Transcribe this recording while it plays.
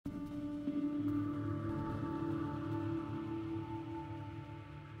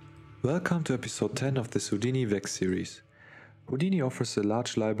Welcome to episode 10 of this Houdini Vex series. Houdini offers a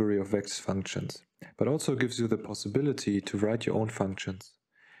large library of Vex functions, but also gives you the possibility to write your own functions.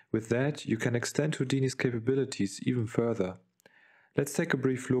 With that, you can extend Houdini's capabilities even further. Let's take a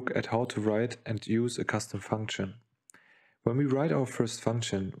brief look at how to write and use a custom function. When we write our first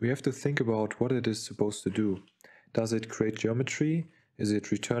function, we have to think about what it is supposed to do. Does it create geometry? Is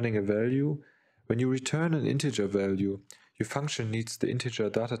it returning a value? When you return an integer value, your function needs the integer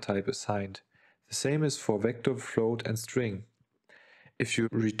data type assigned. The same is for vector, float, and string. If you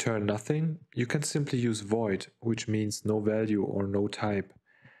return nothing, you can simply use void, which means no value or no type.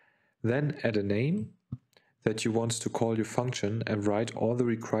 Then add a name that you want to call your function and write all the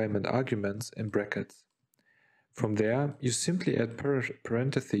requirement arguments in brackets. From there, you simply add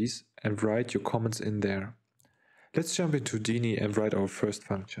parentheses and write your comments in there. Let's jump into Houdini and write our first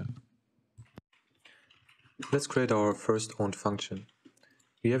function. Let's create our first owned function.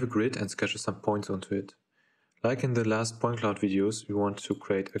 We have a grid and schedule some points onto it. Like in the last point cloud videos, we want to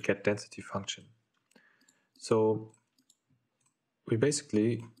create a getDensity function. So we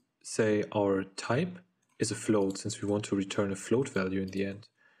basically say our type is a float, since we want to return a float value in the end.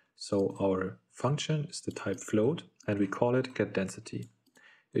 So our function is the type float and we call it getDensity.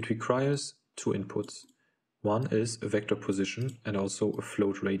 It requires two inputs. One is a vector position and also a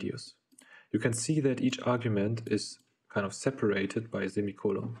float radius. You can see that each argument is kind of separated by a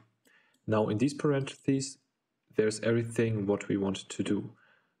semicolon. Now in these parentheses, there's everything what we want to do.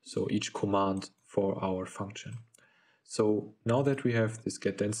 So each command for our function. So now that we have this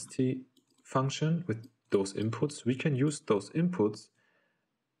getDensity function with those inputs, we can use those inputs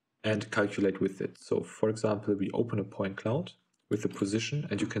and calculate with it. So for example, we open a point cloud with the position,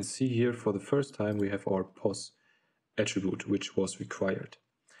 and you can see here for the first time we have our pos attribute, which was required.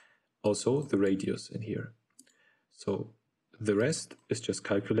 Also the radius in here. So the rest is just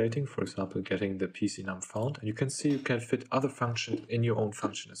calculating, for example, getting the PC num found, and you can see you can fit other functions in your own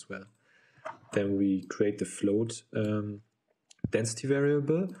function as well. Then we create the float density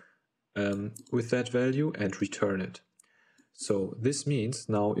variable with that value and return it. So this means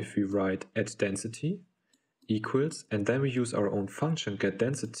now if we write @density equals, and then we use our own function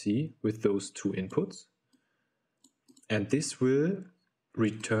getDensity with those two inputs, and this will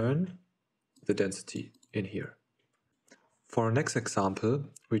return the density in here. For our next example,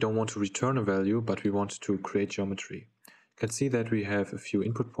 we don't want to return a value, but we want to create geometry. You can see that we have a few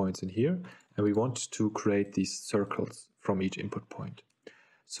input points in here, and we want to create these circles from each input point.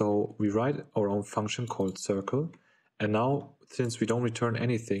 So we write our own function called circle, and now since we don't return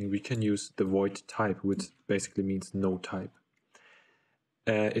anything, we can use the void type, which basically means no type.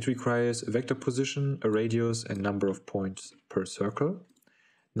 It requires a vector position, a radius, and number of points per circle.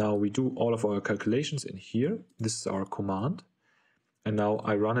 Now we do all of our calculations in here. This is our command. And now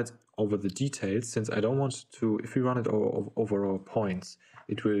I run it over the details, since I don't want to, if we run it over our points,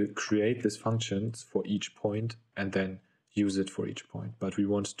 it will create these functions for each point and then use it for each point. But we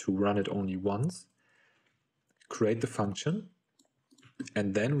want to run it only once, create the function,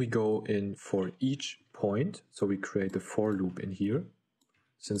 and then we go in for each point. So we create the for loop in here,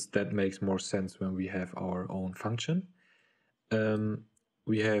 since that makes more sense when we have our own function.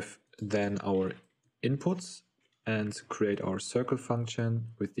 We have then our inputs and create our circle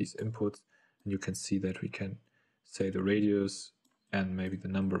function with these inputs. And you can see that we can say the radius and maybe the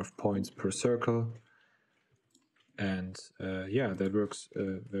number of points per circle. And yeah, that works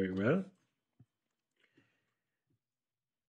very well.